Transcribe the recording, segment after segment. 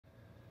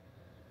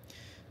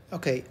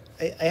Okay,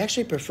 I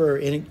actually prefer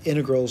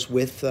integrals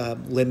with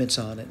limits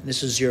on it.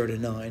 This is 0 to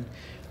 9.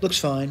 Looks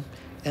fine.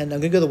 And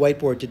I'm going to go to the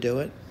whiteboard to do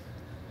it.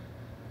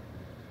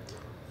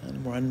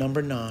 And we're on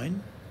number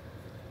 9.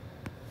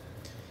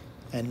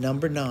 And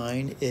number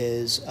 9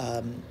 is,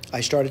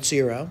 I start at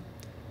 0.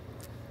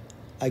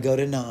 I go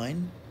to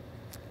 9.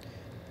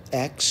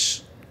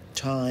 X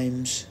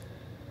times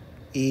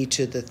e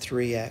to the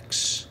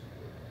 3x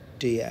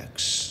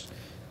dx.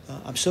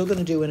 I'm still going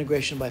to do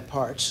integration by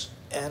parts,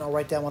 and I'll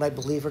write down what I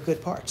believe are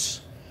good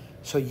parts.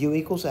 So u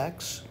equals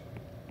x,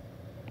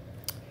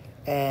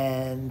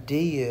 and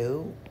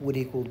du would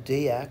equal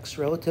dx,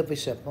 relatively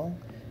simple.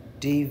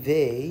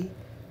 dv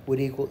would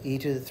equal e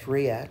to the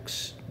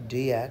 3x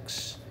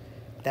dx.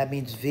 That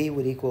means v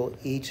would equal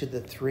e to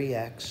the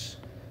 3x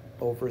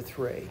over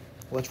 3.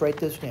 Let's write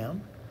this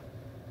down.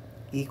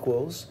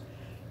 Equals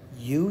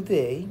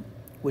uv,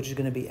 which is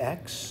going to be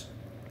x,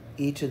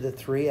 e to the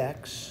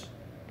 3x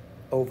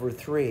over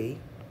 3,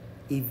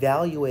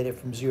 evaluate it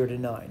from 0 to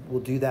 9.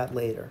 We'll do that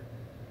later.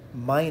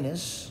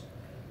 Minus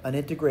an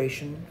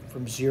integration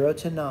from 0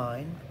 to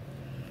 9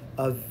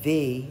 of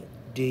v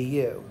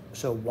du.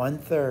 So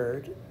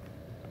 1/3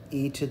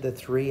 e to the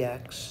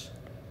 3x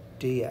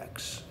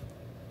dx.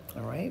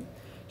 All right?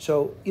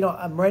 So,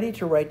 I'm ready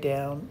to write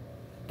down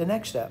the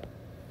next step,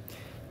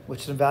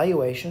 which is an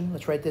evaluation.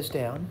 Let's write this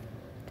down.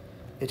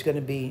 It's going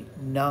to be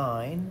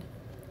 9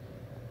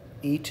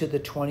 e to the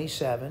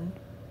 27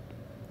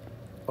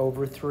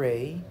 over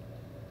 3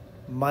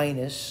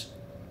 minus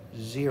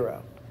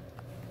 0.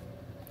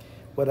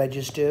 What did I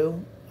just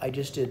do? I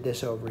just did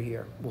this over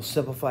here. We'll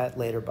simplify it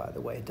later, by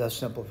the way. It does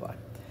simplify.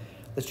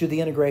 Let's do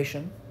the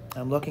integration.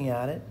 I'm looking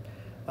at it.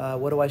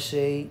 What do I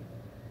see?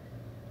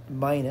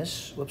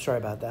 Minus, whoops, sorry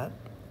about that.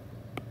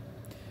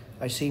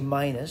 I see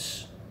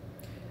minus,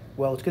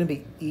 well, it's going to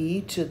be e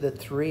to the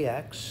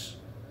 3x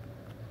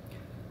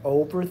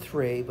over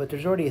 3, but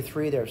there's already a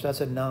 3 there, so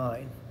that's a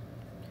 9.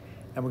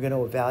 And we're going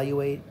to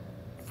evaluate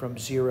from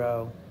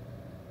 0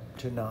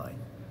 to 9.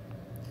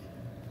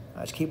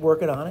 Let's keep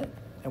working on it.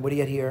 And what do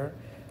you get here?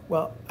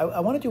 Well,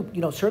 I want to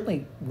do,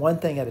 certainly one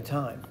thing at a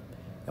time.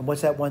 And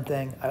what's that one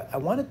thing? I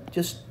want to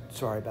just,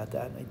 sorry about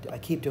that. I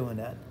keep doing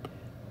that.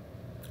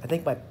 I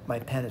think my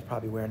pen is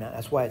probably wearing out.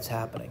 That's why it's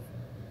happening.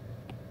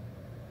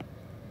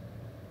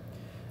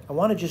 I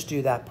want to just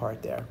do that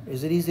part there.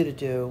 Is it easy to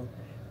do?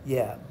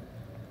 Yeah.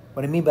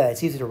 What I mean by that,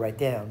 it's easy to write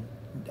down.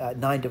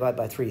 9 divided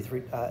by 3.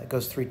 3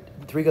 goes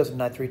to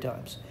 9 3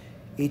 times.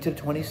 E to the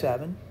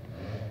 27.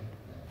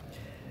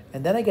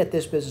 And then I get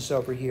this business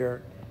over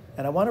here,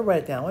 and I want to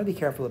write it down. I want to be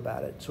careful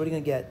about it. So what are you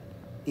going to get?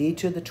 E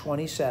to the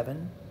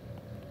 27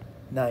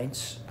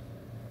 ninths.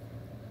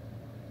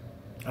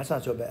 That's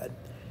not so bad.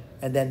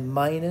 And then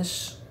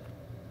minus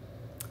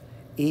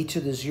e to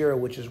the 0,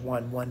 which is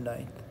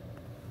 1/9.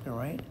 All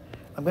right?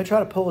 I'm going to try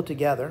to pull it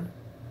together. And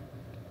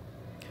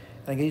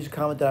I'm going to use a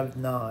common denominator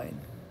of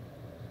 9.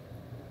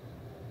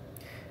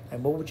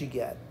 And what would you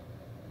get?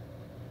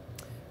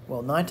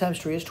 Well, 9 times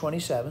 3 is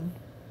 27.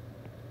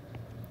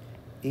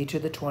 E to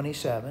the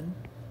 27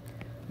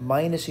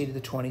 minus e to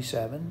the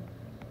 27.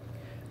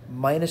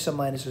 Minus a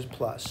minus is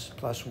plus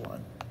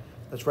 1.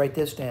 Let's write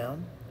this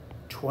down.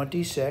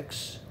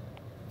 26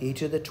 e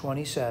to the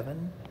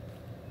 27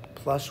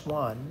 plus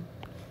 1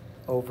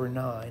 over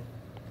 9.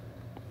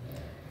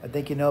 I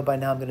think by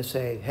now I'm going to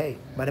say, hey,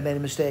 might have made a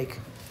mistake.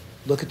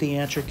 Look at the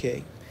answer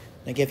key.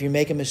 Like if you're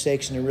making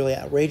mistakes and they're really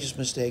outrageous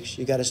mistakes,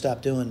 you got to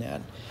stop doing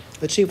that.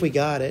 Let's see if we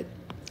got it.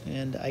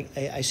 And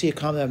I see a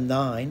comment of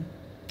 9.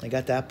 I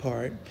got that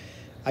part.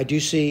 I do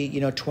see,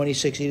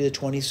 26 e to the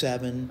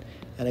 27,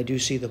 and I do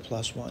see the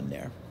plus 1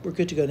 there. We're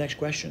good to go. Next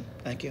question.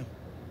 Thank you.